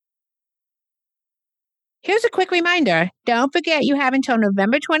Here's a quick reminder. Don't forget you have until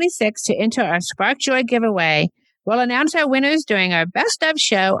November 26th to enter our Spark Joy giveaway. We'll announce our winners during our Best of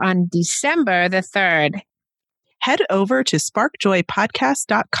show on December the 3rd. Head over to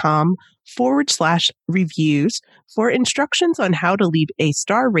sparkjoypodcast.com/reviews for instructions on how to leave a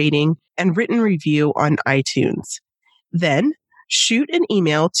star rating and written review on iTunes. Then shoot an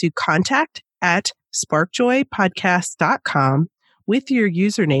email to contact@sparkjoypodcast.com with your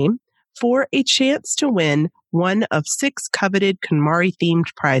username for a chance to win one of 6 coveted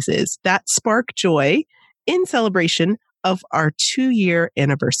KonMari-themed prizes that spark joy in celebration of our 2-year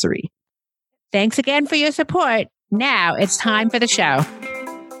anniversary. Thanks again for your support. Now it's time for the show.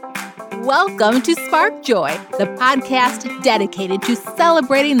 Welcome to Spark Joy, the podcast dedicated to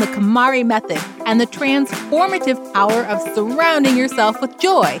celebrating the KonMari method and the transformative power of surrounding yourself with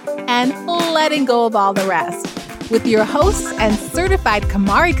joy and letting go of all the rest. With your hosts and certified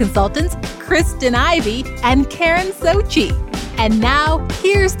KonMari consultants, Kristen Ivy and Karen Sochi. And now,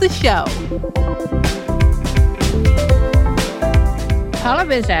 here's the show. Paula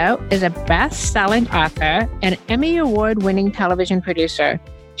Rizzo is a best-selling author and Emmy Award-winning television producer.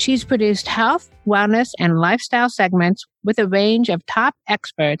 She's produced health, wellness, and lifestyle segments with a range of top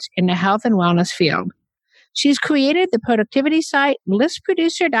experts in the health and wellness field. She's created the productivity site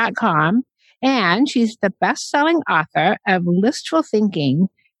listproducer.com, and she's the best-selling author of Listful Thinking,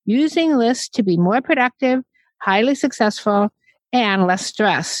 Using Lists to Be More Productive, Highly Successful, and Less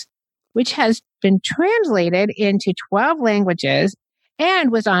Stressed, which has been translated into 12 languages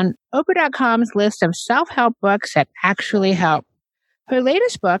and was on Oprah.com's list of self-help books that actually help. Her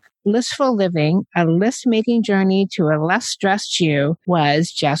latest book, Listful Living, A List-Making Journey to a Less Stressed You,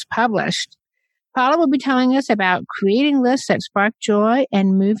 was just published. Paula will be telling us about creating lists that spark joy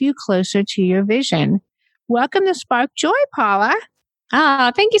and move you closer to your vision. Welcome to Spark Joy, Paula.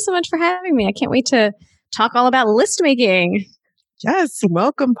 Thank you so much for having me. I can't wait to talk all about list making. Yes,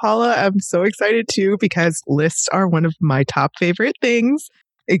 welcome, Paula. I'm so excited too because lists are one of my top favorite things.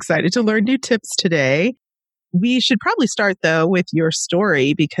 Excited to learn new tips today. We should probably start though with your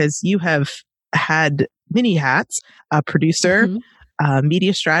story because you have had many hats, a producer,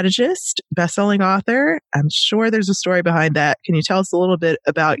 media strategist, best-selling author. I'm sure there's a story behind that. Can you tell us a little bit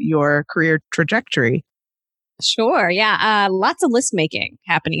about your career trajectory? Sure. Yeah. Lots of list making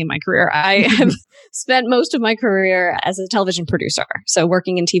happening in my career. I have spent most of my career as a television producer. So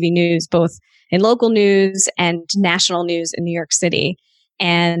working in TV news, both in local news and national news in New York City,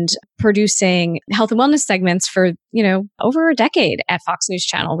 and producing health and wellness segments for, over a decade at Fox News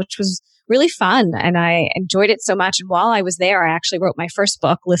Channel, which was really fun. And I enjoyed it so much. And while I was there, I actually wrote my first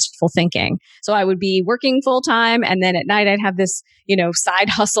book, Listful Thinking. So I would be working full time. And then at night, I'd have this, side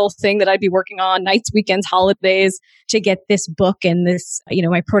hustle thing that I'd be working on nights, weekends, holidays to get this book and this,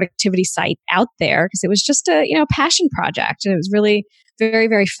 my productivity site out there. Because it was just a, passion project. And it was really very,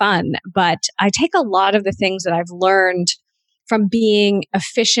 very fun. But I take a lot of the things that I've learned from being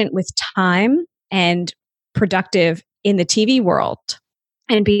efficient with time and productive in the TV world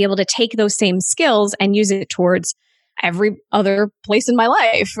and be able to take those same skills and use it towards every other place in my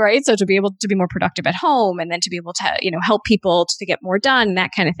life, right? So to be able to be more productive at home and then to be able to, help people to get more done,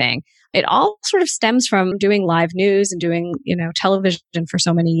 that kind of thing. It all sort of stems from doing live news and doing, television for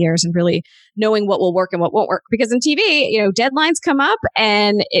so many years and really knowing what will work and what won't work. Because in TV, deadlines come up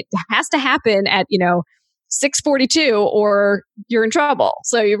and it has to happen at, 6:42 or you're in trouble.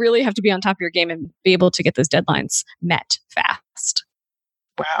 So you really have to be on top of your game and be able to get those deadlines met fast.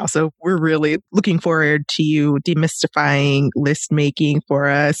 Wow. So we're really looking forward to you demystifying list making for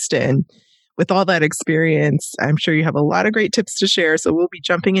us. And with all that experience, I'm sure you have a lot of great tips to share. So we'll be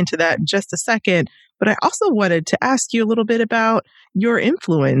jumping into that in just a second. But I also wanted to ask you a little bit about your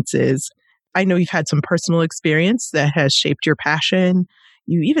influences. I know you've had some personal experience that has shaped your passion.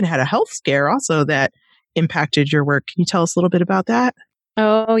 You even had a health scare also that impacted your work. Can you tell us a little bit about that?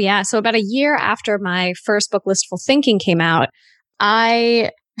 Oh, yeah. So about a year after my first book, Listful Thinking, came out,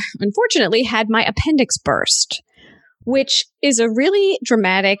 I unfortunately had my appendix burst, which is a really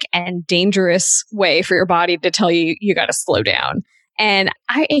dramatic and dangerous way for your body to tell you you got to slow down. And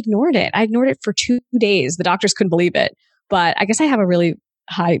I ignored it. I ignored it for 2 days. The doctors couldn't believe it. But I guess I have a really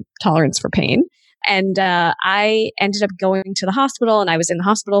high tolerance for pain. And I ended up going to the hospital, and I was in the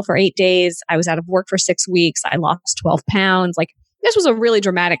hospital for 8 days. I was out of work for 6 weeks. I lost 12 pounds. This was a really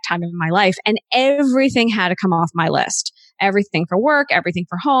dramatic time in my life, and everything had to come off my list. Everything for work, everything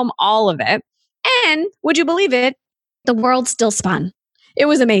for home, all of it. And would you believe it? The world still spun. It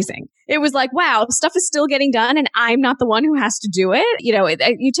was amazing. It was like, wow, stuff is still getting done and I'm not the one who has to do it.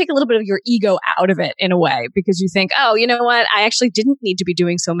 You take a little bit of your ego out of it in a way because you think, oh, you know what? I actually didn't need to be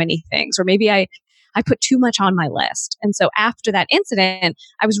doing so many things. Or maybe I I put too much on my list. And so after that incident,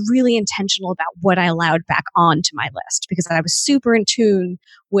 I was really intentional about what I allowed back onto my list because I was super in tune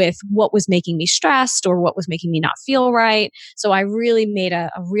with what was making me stressed or what was making me not feel right. So I really made a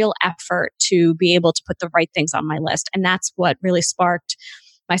real effort to be able to put the right things on my list. And that's what really sparked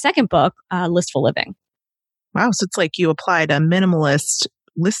my second book, Listful Living. Wow. So it's like you applied a minimalist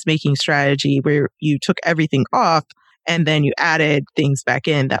list making strategy where you took everything off and then you added things back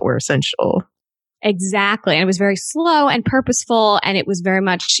in that were essential. Exactly. And it was very slow and purposeful. And it was very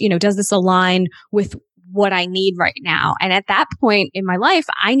much, does this align with what I need right now? And at that point in my life,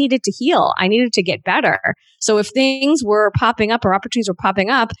 I needed to heal. I needed to get better. So if things were popping up or opportunities were popping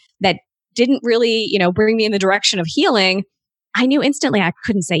up that didn't really, bring me in the direction of healing, I knew instantly I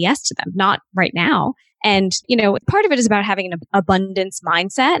couldn't say yes to them, not right now. And, part of it is about having an abundance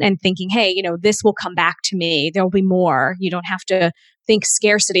mindset and thinking, hey, this will come back to me. There will be more. You don't have to think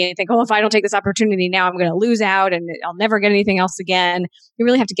scarcity and think, oh, if I don't take this opportunity now, I'm going to lose out and I'll never get anything else again. You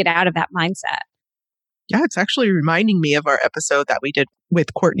really have to get out of that mindset. Yeah, it's actually reminding me of our episode that we did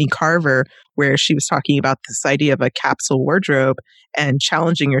with Courtney Carver, where she was talking about this idea of a capsule wardrobe and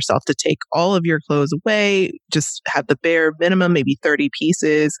challenging yourself to take all of your clothes away, just have the bare minimum, maybe 30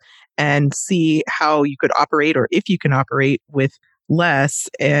 pieces, and see how you could operate or if you can operate with less.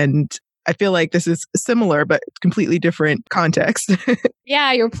 And I feel like this is similar, but completely different context.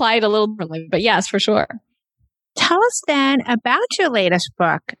 Yeah, you apply it a little differently, but yes, for sure. Tell us then about your latest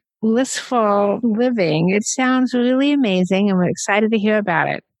book, Listful Living. It sounds really amazing and we're excited to hear about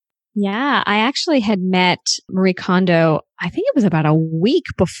it. Yeah, I actually had met Marie Kondo, I think it was about a week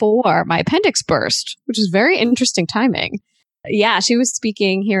before my appendix burst, which is very interesting timing. Yeah, she was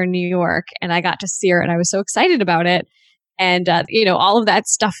speaking here in New York and I got to see her and I was so excited about it. And, all of that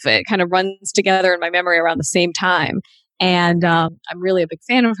stuff, it kind of runs together in my memory around the same time. And I'm really a big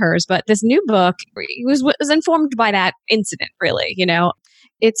fan of hers. But this new book was informed by that incident, really.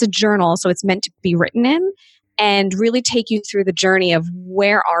 It's a journal, so it's meant to be written in and really take you through the journey of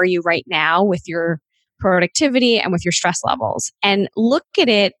where are you right now with your productivity and with your stress levels. And look at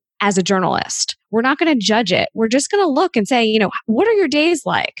it as a journalist. We're not going to judge it. We're just going to look and say, what are your days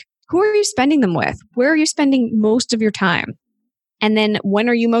like? Who are you spending them with? Where are you spending most of your time? And then when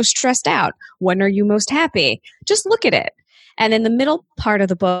are you most stressed out? When are you most happy? Just look at it. And then the middle part of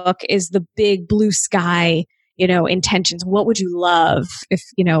the book is the big blue sky, intentions. What would you love if,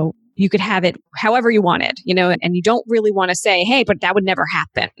 you could have it however you wanted, and you don't really want to say, hey, but that would never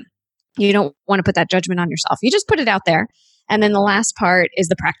happen. You don't want to put that judgment on yourself. You just put it out there. And then the last part is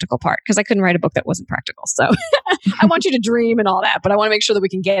the practical part, because I couldn't write a book that wasn't practical. So I want you to dream and all that, but I want to make sure that we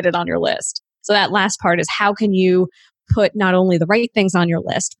can get it on your list. So that last part is how can you put not only the right things on your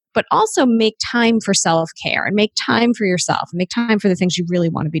list, but also make time for self-care and make time for yourself and make time for the things you really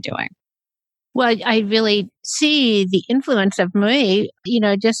want to be doing. Well, I really see the influence of Marie,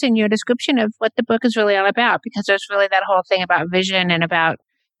 just in your description of what the book is really all about, because there's really that whole thing about vision and about,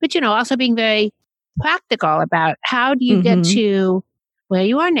 but, also being very practical about how do you get to where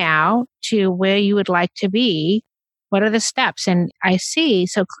you are now to where you would like to be? What are the steps? And I see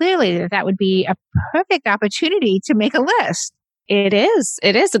so clearly that would be a perfect opportunity to make a list. It is.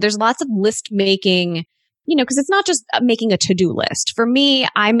 So there's lots of list making, because it's not just making a to-do list. For me,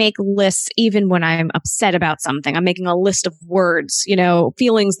 I make lists even when I'm upset about something. I'm making a list of words,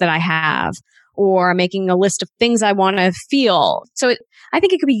 feelings that I have, or I'm making a list of things I want to feel. So I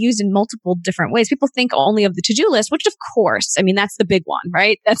think it could be used in multiple different ways. People think only of the to-do list, which of course, that's the big one,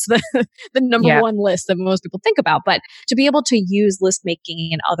 right? That's the number one list that most people think about. But to be able to use list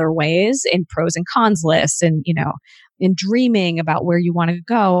making in other ways, in pros and cons lists, and, in dreaming about where you want to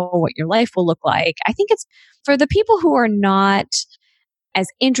go, what your life will look like. I think it's for the people who are not as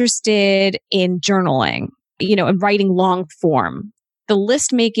interested in journaling, and writing long form. The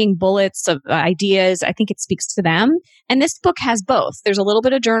list making bullets of ideas, I think it speaks to them. And this book has both. There's a little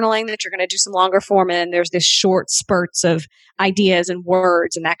bit of journaling that you're going to do some longer form in. There's this short spurts of ideas and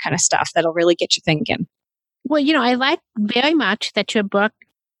words and that kind of stuff that'll really get you thinking. Well, I like very much that your book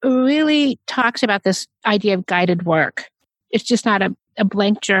really talks about this idea of guided work. It's just not a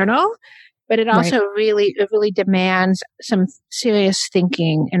blank journal, but it also really demands some serious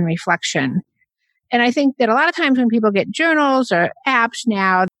thinking and reflection. And I think that a lot of times when people get journals or apps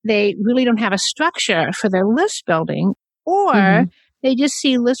now, they really don't have a structure for their list building, or they just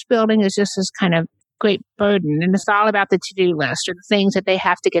see list building as just this kind of great burden. And it's all about the to-do list or the things that they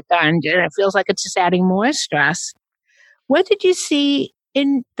have to get done. And it feels like it's just adding more stress. What did you see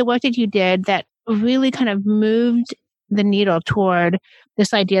in the work that you did that really kind of moved the needle toward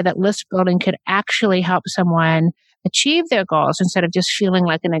this idea that list building could actually help someone achieve their goals instead of just feeling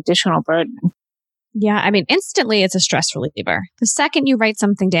like an additional burden? Yeah. I mean, instantly it's a stress reliever. The second you write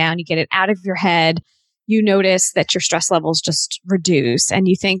something down, you get it out of your head, you notice that your stress levels just reduce and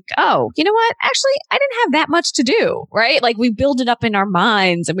you think, oh, you know what? Actually, I didn't have that much to do, right? Like we build it up in our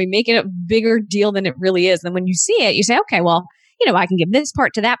minds and we make it a bigger deal than it really is. And when you see it, you say, okay, well, I can give this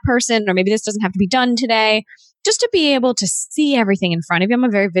part to that person, or maybe this doesn't have to be done today. Just to be able to see everything in front of you. I'm a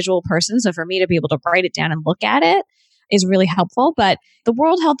very visual person. So for me to be able to write it down and look at it is really helpful. But the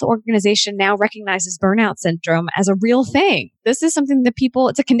World Health Organization now recognizes burnout syndrome as a real thing. This is something that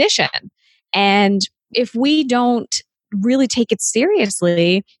it's a condition. And if we don't really take it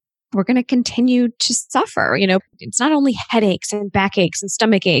seriously, we're going to continue to suffer. It's not only headaches and backaches and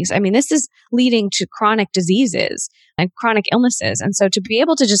stomach aches. I mean, this is leading to chronic diseases and chronic illnesses. And so to be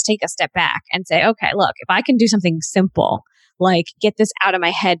able to just take a step back and say, okay, look, if I can do something simple, like get this out of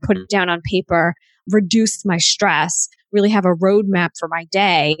my head, put it down on paper, reduce my stress, really have a roadmap for my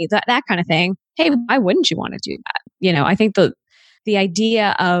day, that kind of thing. Hey, why wouldn't you want to do that? I think the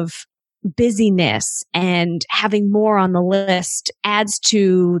idea of busyness and having more on the list adds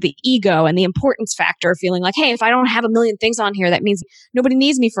to the ego and the importance factor, feeling like, hey, if I don't have a million things on here, that means nobody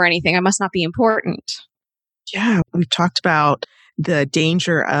needs me for anything. I must not be important. Yeah, we've talked about the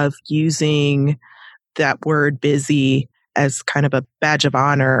danger of using that word busy as kind of a badge of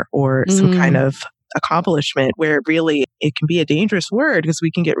honor or some kind of accomplishment, where really it can be a dangerous word because we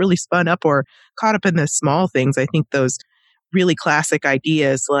can get really spun up or caught up in the small things. I think those really classic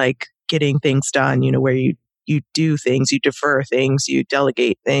ideas like getting things done, where you do things, you defer things, you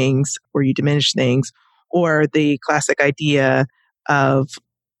delegate things, or you diminish things, or the classic idea of,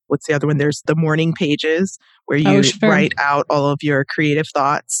 what's the other one? There's the morning pages where you write out all of your creative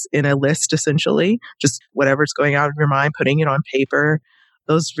thoughts in a list, essentially, just whatever's going out of your mind, putting it on paper.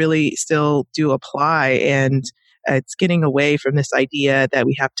 Those really still do apply. And it's getting away from this idea that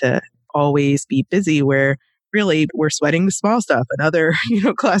we have to always be busy, where really we're sweating the small stuff, another,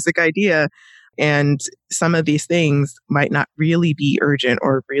 classic idea. And some of these things might not really be urgent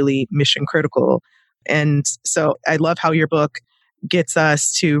or really mission critical. And so I love how your book gets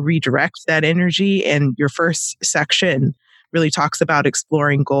us to redirect that energy. And your first section really talks about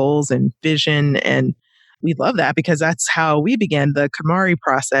exploring goals and vision. And we love that because that's how we began the KonMari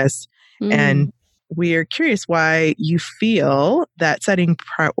process. And we are curious why you feel that setting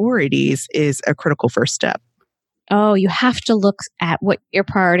priorities is a critical first step. Oh, you have to look at what your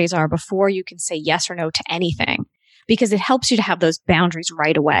priorities are before you can say yes or no to anything, because it helps you to have those boundaries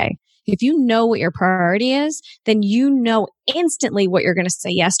right away. If you know what your priority is, then you know instantly what you're going to say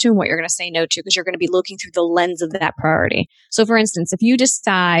yes to and what you're going to say no to, because you're going to be looking through the lens of that priority. So for instance, if you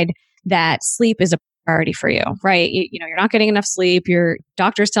decide that sleep is a priority for you, right? You're not getting enough sleep. Your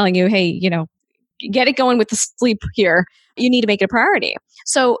doctor's telling you, hey, get it going with the sleep here. You need to make it a priority.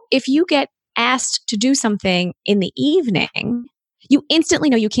 So if you get asked to do something in the evening, you instantly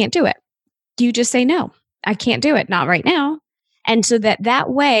know you can't do it. You just say, no, I can't do it. Not right now. And so that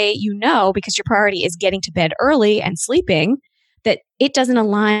way, because your priority is getting to bed early and sleeping, that it doesn't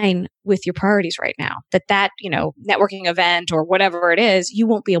align with your priorities right now, that networking event or whatever it is, you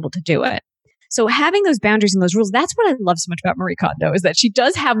won't be able to do it. So having those boundaries and those rules, that's what I love so much about Marie Kondo, is that she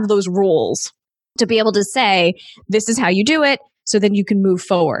does have those rules to be able to say, this is how you do it. So then you can move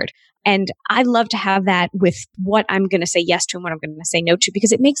forward. And I love to have that with what I'm going to say yes to and what I'm going to say no to,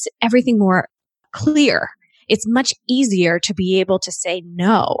 because it makes everything more clear. It's much easier to be able to say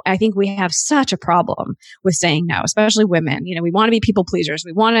no. I think we have such a problem with saying no, especially women. We want to be people pleasers.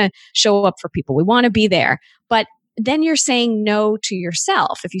 We want to show up for people. We want to be there. But then you're saying no to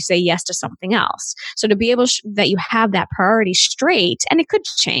yourself if you say yes to something else. So to be able that you have that priority straight, and it could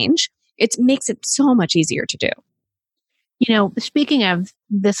change, it makes it so much easier to do. Speaking of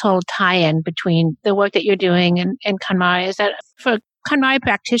this whole tie-in between the work that you're doing and KonMari, is that for KonMari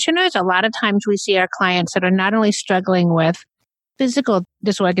practitioners, a lot of times we see our clients that are not only struggling with physical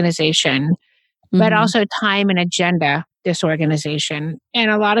disorganization, but also time and agenda disorganization.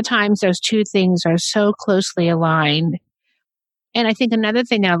 And a lot of times those two things are so closely aligned. And I think another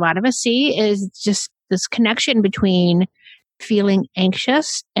thing that a lot of us see is just this connection between feeling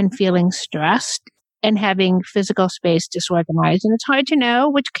anxious and feeling stressed and having physical space disorganized. And it's hard to know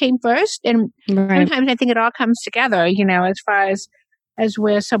which came first. And sometimes I think it all comes together, as far as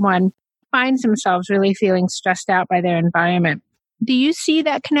where someone finds themselves really feeling stressed out by their environment. Do you see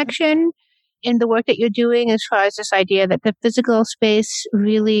that connection in the work that you're doing, as far as this idea that the physical space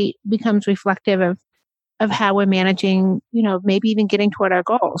really becomes reflective of how we're managing, maybe even getting toward our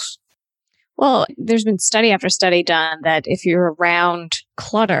goals? Well, there's been study after study done that if you're around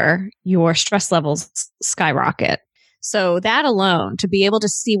clutter, your stress levels skyrocket. So that alone, to be able to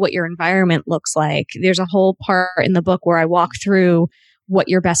see what your environment looks like, there's a whole part in the book where I walk through what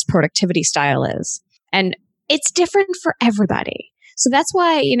your best productivity style is. And it's different for everybody. So that's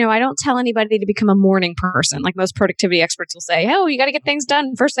why, I don't tell anybody to become a morning person. Like most productivity experts will say, oh, you got to get things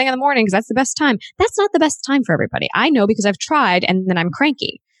done first thing in the morning because that's the best time. That's not the best time for everybody. I know because I've tried and then I'm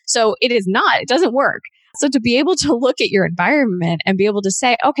cranky. So it doesn't work. So to be able to look at your environment and be able to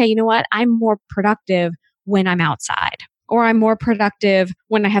say, okay, you know what? I'm more productive when I'm outside, or I'm more productive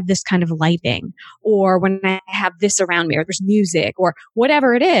when I have this kind of lighting, or when I have this around me, or there's music, or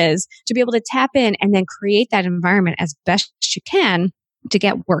whatever it is, to be able to tap in and then create that environment as best you can to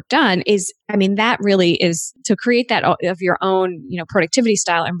get work done that really is to create that of your own, productivity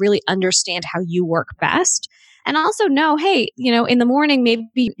style and really understand how you work best. And also know, hey, in the morning,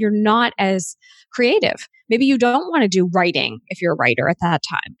 maybe you're not as creative. Maybe you don't want to do writing if you're a writer at that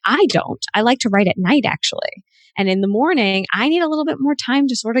time. I don't. I like to write at night, actually. And in the morning, I need a little bit more time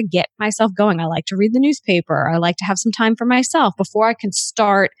to sort of get myself going. I like to read the newspaper. I like to have some time for myself before I can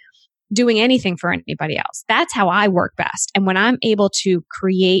start doing anything for anybody else. That's how I work best. And when I'm able to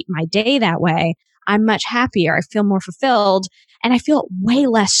create my day that way, I'm much happier. I feel more fulfilled and I feel way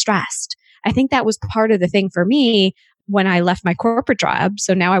less stressed. I think that was part of the thing for me when I left my corporate job.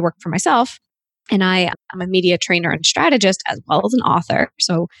 So now I work for myself. And I'm a media trainer and strategist as well as an author.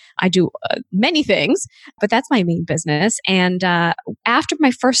 So I do many things, but that's my main business. And after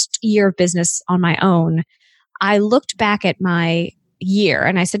my first year of business on my own, I looked back at my year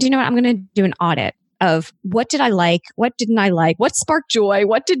and I said, you know what, I'm going to do an audit of what did I like, what didn't I like, what sparked joy,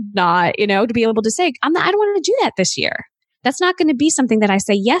 what did not, to be able to say, I don't want to do that this year. That's not going to be something that I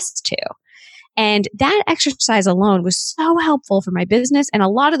say yes to. And that exercise alone was so helpful for my business. And a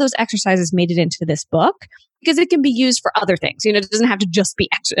lot of those exercises made it into this book because it can be used for other things. It doesn't have to just be,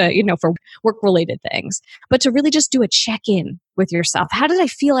 for work-related things, but to really just do a check-in with yourself. How did I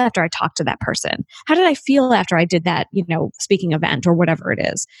feel after I talked to that person? How did I feel after I did that, speaking event or whatever it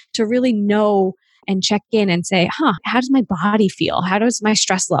is? To really know and check in and say, how does my body feel? How does my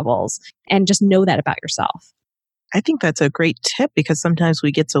stress levels? And just know that about yourself. I think that's a great tip because sometimes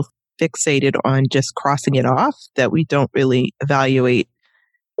we get so fixated on just crossing it off that we don't really evaluate,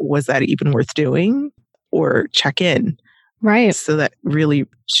 was that even worth doing, or check in. Right. So that really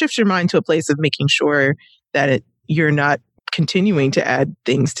shifts your mind to a place of making sure that you're not continuing to add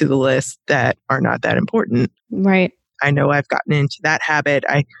things to the list that are not that important. Right. I know I've gotten into that habit.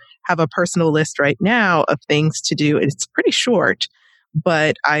 I have a personal list right now of things to do. It's pretty short,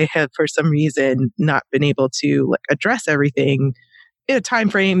 but I have for some reason not been able to address everything in a time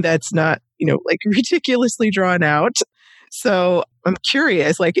frame that's not, ridiculously drawn out. So I'm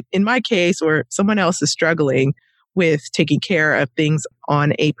curious, in my case, or someone else is struggling with taking care of things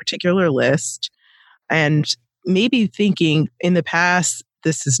on a particular list and maybe thinking in the past,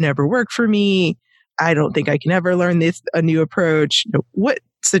 this has never worked for me. I don't think I can ever learn a new approach. What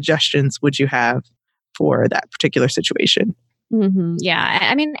suggestions would you have for that particular situation? Mm-hmm. Yeah.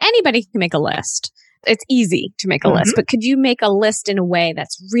 Anybody can make a list. It's easy to make a list, but could you make a list in a way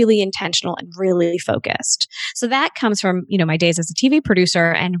that's really intentional and really focused? So that comes from, my days as a TV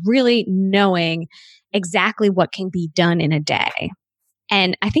producer and really knowing exactly what can be done in a day.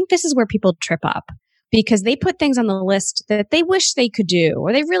 And I think this is where people trip up because they put things on the list that they wish they could do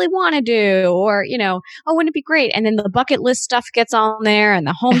or they really want to do or, wouldn't it be great? And then the bucket list stuff gets on there and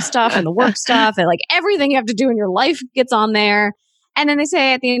the home stuff and the work stuff and everything you have to do in your life gets on there. And then they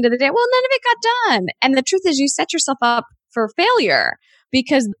say at the end of the day, well, none of it got done. And the truth is you set yourself up for failure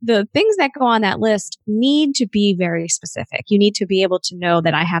because the things that go on that list need to be very specific. You need to be able to know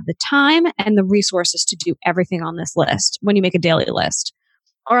that I have the time and the resources to do everything on this list when you make a daily list,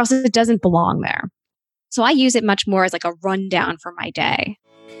 or else it doesn't belong there. So I use it much more as a rundown for my day.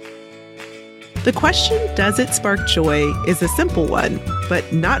 The question, does it spark joy, is a simple one,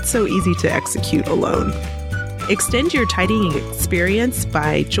 but not so easy to execute alone. Extend your tidying experience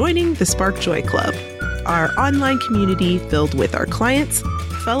by joining the Spark Joy Club, our online community filled with our clients,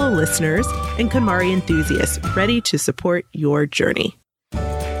 fellow listeners, and KonMari enthusiasts ready to support your journey.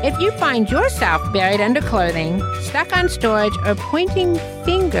 If you find yourself buried under clothing, stuck on storage, or pointing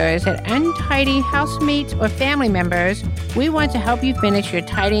fingers at untidy housemates or family members, we want to help you finish your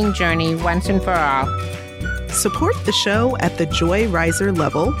tidying journey once and for all. Support the show at the Joy Riser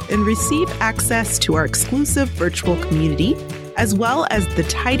level and receive access to our exclusive virtual community, as well as the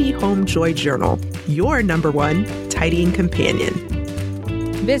Tidy Home Joy Journal, your #1 tidying companion.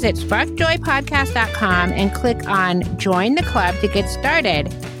 Visit sparkjoypodcast.com and click on Join the Club to get started.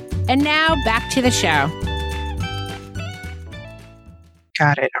 And now back to the show.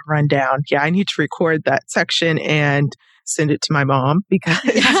 Got it. A rundown. Yeah, I need to record that section and send it to my mom because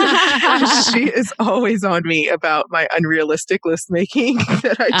she is always on me about my unrealistic list making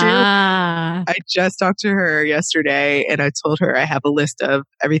that I do. I just talked to her yesterday and I told her I have a list of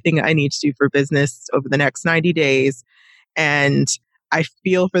everything I need to do for business over the next 90 days. And I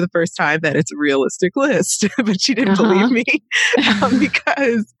feel for the first time that it's a realistic list, but she didn't believe me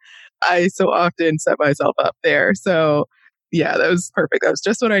because I so often set myself up there. So yeah, that was perfect. That was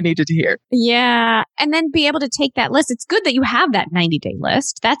just what I needed to hear. Yeah. And then be able to take that list. It's good that you have that 90-day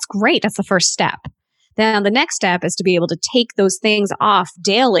list. That's great. That's the first step. Then the next step is to be able to take those things off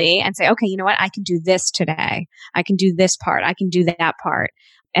daily and say, okay, you know what? I can do this today. I can do this part. I can do that part.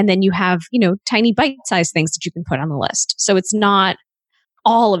 And then you have, tiny bite-sized things that you can put on the list. So it's not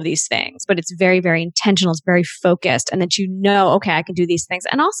all of these things, but it's very, very intentional. It's very focused. And that okay, I can do these things.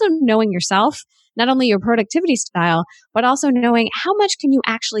 And also knowing yourself, not only your productivity style, but also knowing how much can you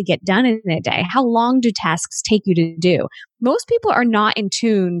actually get done in a day? How long do tasks take you to do? Most people are not in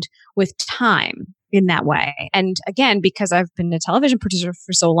tune with time in that way. And again, because I've been a television producer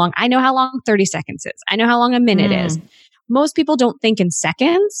for so long, I know how long 30 seconds is. I know how long a minute is. Most people don't think in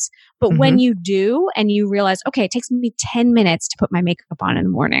seconds, but when you do and you realize, okay, it takes me 10 minutes to put my makeup on in the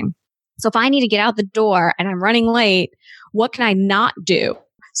morning. So if I need to get out the door and I'm running late, what can I not do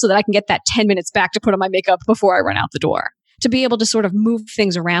so that I can get that 10 minutes back to put on my makeup before I run out the door? To be able to sort of move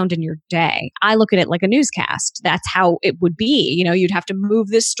things around in your day. I look at it like a newscast. That's how it would be. You'd have to move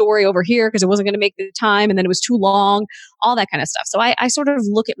this story over here because it wasn't going to make the time and then it was too long, all that kind of stuff. So I sort of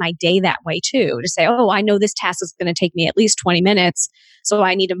look at my day that way too, to say, oh, I know this task is going to take me at least 20 minutes. So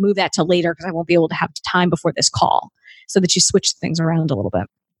I need to move that to later because I won't be able to have time before this call, so that you switch things around a little bit.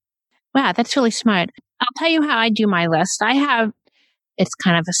 Wow, that's really smart. I'll tell you how I do my list. It's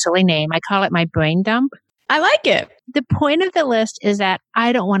kind of a silly name. I call it my brain dump. I like it. The point of the list is that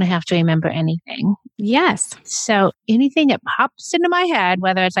I don't want to have to remember anything. Yes. So anything that pops into my head,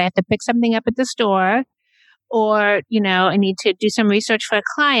 whether it's I have to pick something up at the store or, I need to do some research for a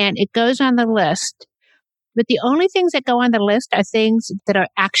client, it goes on the list. But the only things that go on the list are things that are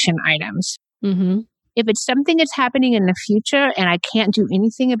action items. Mm-hmm. If it's something that's happening in the future and I can't do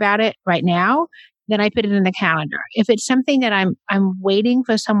anything about it right now, then I put it in the calendar. If it's something that I'm waiting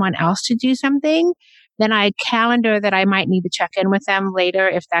for someone else to do something, then I calendar that I might need to check in with them later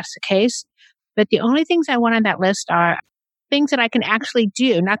if that's the case. But the only things I want on that list are things that I can actually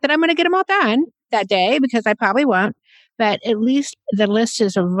do. Not that I'm going to get them all done that day, because I probably won't, but at least the list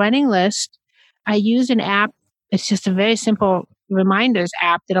is a running list. I use an app. It's just a very simple reminders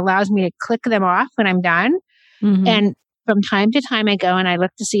app that allows me to click them off when I'm done. Mm-hmm. And from time to time I go and I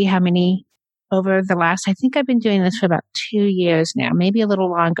look to see how many over the last, I think I've been doing this for about 2 years now, maybe a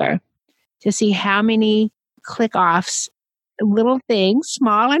little longer, to see how many click offs, little things,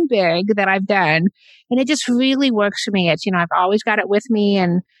 small and big, that I've done. And it just really works for me. It's, I've always got it with me,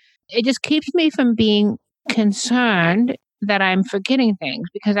 and it just keeps me from being concerned that I'm forgetting things,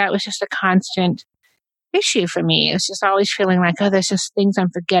 because that was just a constant issue for me. It's just always feeling like, oh, there's just things I'm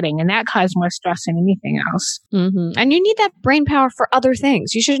forgetting. And that caused more stress than anything else. Mm-hmm. And you need that brain power for other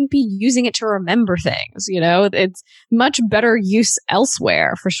things. You shouldn't be using it to remember things. It's much better use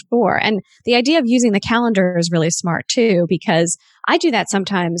elsewhere for sure. And the idea of using the calendar is really smart too, because I do that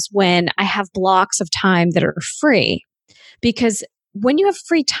sometimes when I have blocks of time that are free, because when you have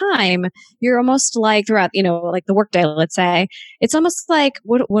free time, you're almost like throughout, like the workday, let's say, it's almost like,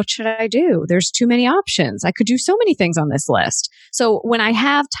 what should I do? There's too many options. I could do so many things on this list. So when I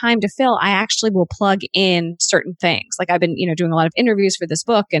have time to fill, I actually will plug in certain things. Like I've been, doing a lot of interviews for this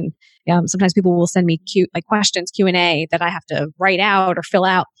book, and sometimes people will send me questions, Q&A that I have to write out or fill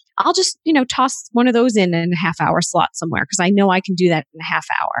out. I'll just, toss one of those in a half-hour slot somewhere, because I know I can do that in a half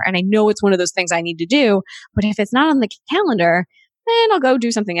hour. And I know it's one of those things I need to do. But if it's not on the calendar, then I'll go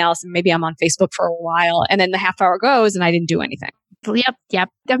do something else. And maybe I'm on Facebook for a while, and then the half hour goes and I didn't do anything. Yep.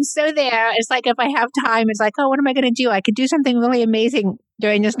 I'm so there. It's like if I have time, it's like, oh, what am I going to do? I could do something really amazing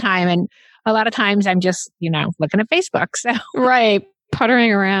during this time. And a lot of times I'm just, looking at Facebook. So right.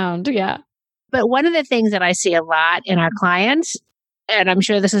 Puttering around. Yeah. But one of the things that I see a lot in our clients, and I'm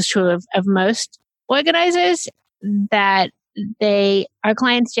sure this is true of most organizers, that our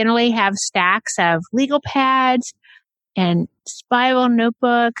clients generally have stacks of legal pads and spiral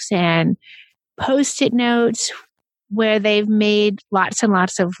notebooks and Post-it notes where they've made lots and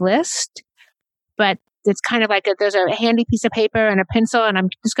lots of lists, but it's kind of like there's a handy piece of paper and a pencil, and I'm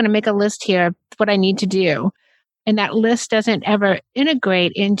just going to make a list here of what I need to do. And that list doesn't ever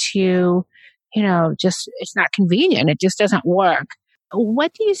integrate into, it's not convenient. It just doesn't work.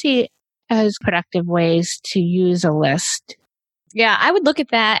 What do you see as productive ways to use a list? Yeah, I would look at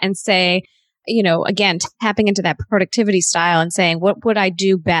that and say, again, tapping into that productivity style and saying, what would I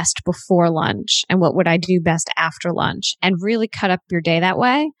do best before lunch? And what would I do best after lunch? And really cut up your day that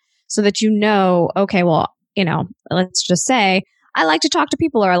way so that okay, well, let's just say I like to talk to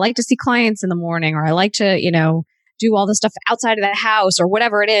people, or I like to see clients in the morning, or I like to, do all the stuff outside of the house or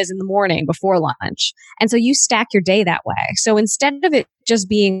whatever it is in the morning before lunch. And so you stack your day that way. So instead of it just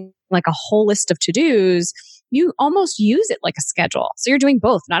being like a whole list of to-dos, you almost use it like a schedule. So you're doing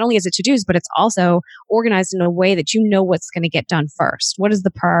both. Not only is it to-dos, but it's also organized in a way that you know what's going to get done first. What is the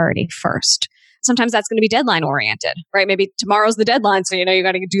priority first? Sometimes that's going to be deadline oriented, right? Maybe tomorrow's the deadline, so you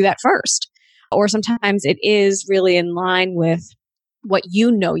got to do that first. Or sometimes it is really in line with what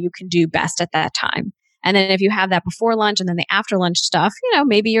you can do best at that time. And then if you have that before lunch and then the after lunch stuff,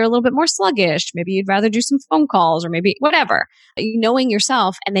 maybe you're a little bit more sluggish. Maybe you'd rather do some phone calls, or maybe whatever. Knowing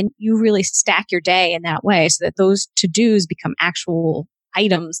yourself, and then you really stack your day in that way so that those to-dos become actual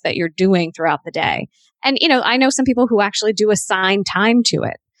items that you're doing throughout the day. And, I know some people who actually do assign time to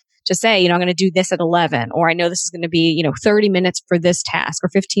it. To say, I'm going to do this at 11, or I know this is going to be, 30 minutes for this task or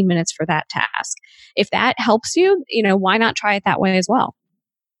 15 minutes for that task. If that helps you, why not try it that way as well?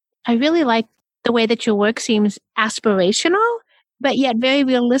 I really like the way that your work seems aspirational, but yet very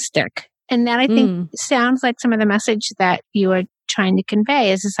realistic. And that, I think, sounds like some of the message that you are trying to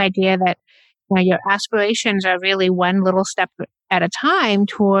convey, is this idea that your aspirations are really one little step at a time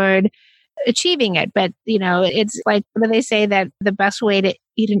toward achieving it. But, it's like, what do they say, that the best way to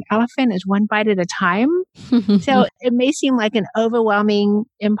eat an elephant is one bite at a time? So it may seem like an overwhelming,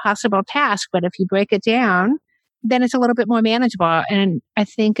 impossible task, but if you break it down, then it's a little bit more manageable. And I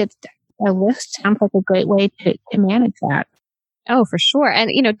think a list sounds like a great way to manage that. Oh, for sure. And,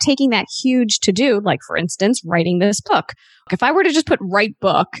 taking that huge to-do, like, for instance, writing this book. If I were to just put write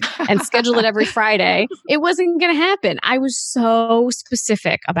book and schedule it every Friday, it wasn't going to happen. I was so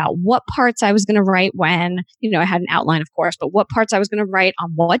specific about what parts I was going to write when. I had an outline, of course, but what parts I was going to write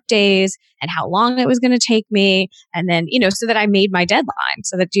on what days and how long it was going to take me. And then, so that I made my deadline,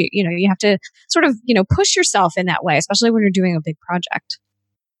 so that, you have to sort of, push yourself in that way, especially when you're doing a big project.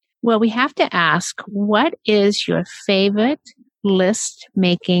 Well, we have to ask, what is your favorite list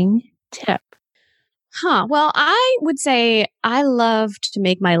making tip? Well, I would say I love to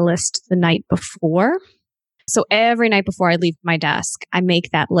make my list the night before. So every night before I leave my desk, I make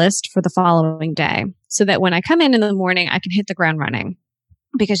that list for the following day, so that when I come in the morning, I can hit the ground running.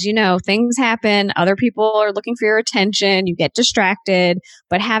 Because, things happen. Other people are looking for your attention. You get distracted.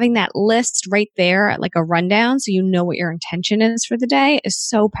 But having that list right there, like a rundown, so you know what your intention is for the day, is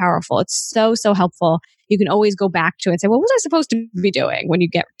so powerful. It's so, so helpful. You can always go back to it and say, what was I supposed to be doing when you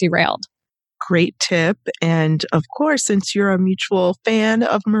get derailed? Great tip. And of course, since you're a mutual fan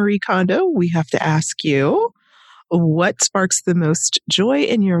of Marie Kondo, we have to ask you, what sparks the most joy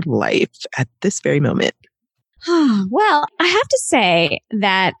in your life at this very moment? Well, I have to say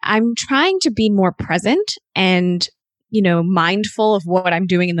that I'm trying to be more present and, mindful of what I'm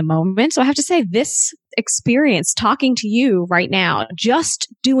doing in the moment. So I have to say, this experience, talking to you right now, just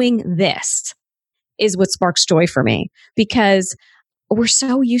doing this, is what sparks joy for me, because we're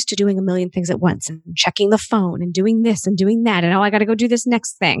so used to doing a million things at once and checking the phone and doing this and doing that. And I got to go do this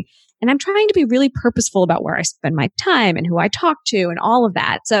next thing. And I'm trying to be really purposeful about where I spend my time and who I talk to and all of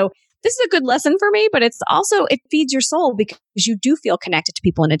that. So this is a good lesson for me, but it's also, it feeds your soul because you do feel connected to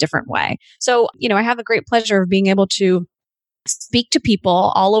people in a different way. So, I have the great pleasure of being able to speak to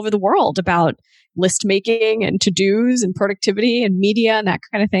people all over the world about list making and to-dos and productivity and media and that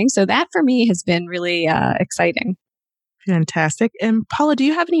kind of thing. So that for me has been really exciting. Fantastic. And Paula, do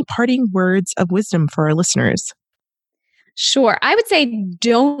you have any parting words of wisdom for our listeners? Sure. I would say,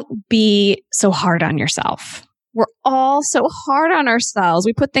 don't be so hard on yourself. We're all so hard on ourselves.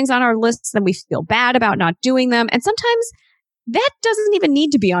 We put things on our lists and we feel bad about not doing them. And sometimes that doesn't even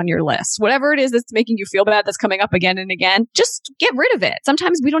need to be on your list. Whatever it is that's making you feel bad, that's coming up again and again, just get rid of it.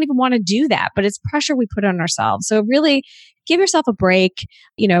 Sometimes we don't even want to do that, but it's pressure we put on ourselves. So really give yourself a break,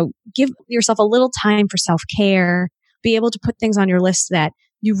 give yourself a little time for self-care, be able to put things on your list that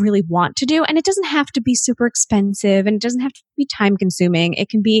you really want to do. And it doesn't have to be super expensive, and it doesn't have to be time consuming. It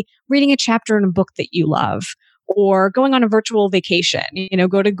can be reading a chapter in a book that you love, or going on a virtual vacation.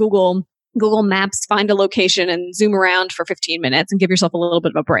 Go to Google Maps, find a location and zoom around for 15 minutes and give yourself a little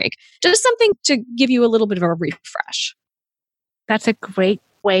bit of a break. Just something to give you a little bit of a refresh. That's a great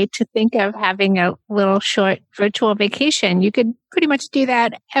way to think of having a little short virtual vacation. You could pretty much do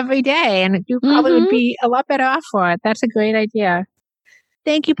that every day, and you probably would be a lot better off for it. That's a great idea.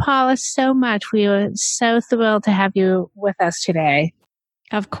 Thank you, Paula, so much. We were so thrilled to have you with us today.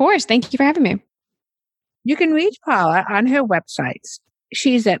 Of course. Thank you for having me. You can reach Paula on her websites.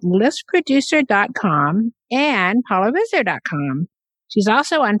 She's at listproducer.com and paularizzo.com. She's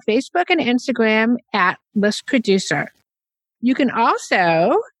also on Facebook and Instagram at listproducer. You can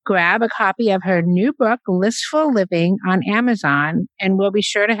also grab a copy of her new book, Listful Living, on Amazon, and we'll be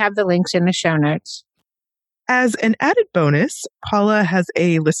sure to have the links in the show notes. As an added bonus, Paula has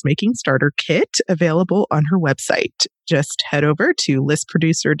a list-making starter kit available on her website. Just head over to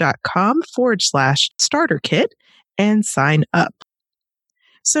listproducer.com/starter kit and sign up.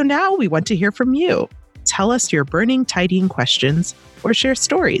 So now we want to hear from you. Tell us your burning tidying questions or share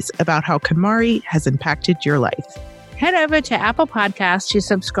stories about how KonMari has impacted your life. Head over to Apple Podcasts to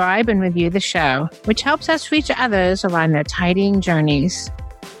subscribe and review the show, which helps us reach others along their tidying journeys.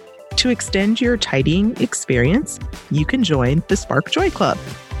 To extend your tidying experience, you can join the Spark Joy Club.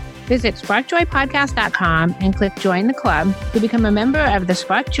 Visit sparkjoypodcast.com and click Join the Club to become a member of the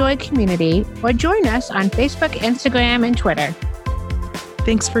Spark Joy community or join us on Facebook, Instagram, and Twitter.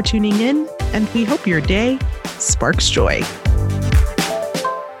 Thanks for tuning in, and we hope your day sparks joy.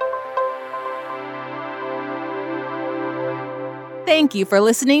 Thank you for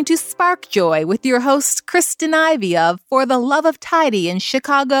listening to Spark Joy with your hosts Kristen Ivy of For the Love of Tidy in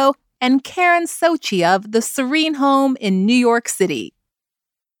Chicago and Karen Sochi of The Serene Home in New York City.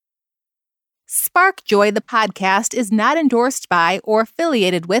 Spark Joy, the podcast, is not endorsed by or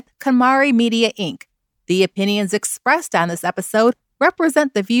affiliated with KonMari Media, Inc. The opinions expressed on this episode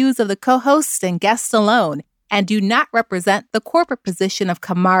represent the views of the co-hosts and guests alone and do not represent the corporate position of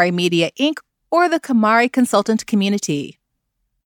KonMari Media, Inc. or the KonMari consultant community.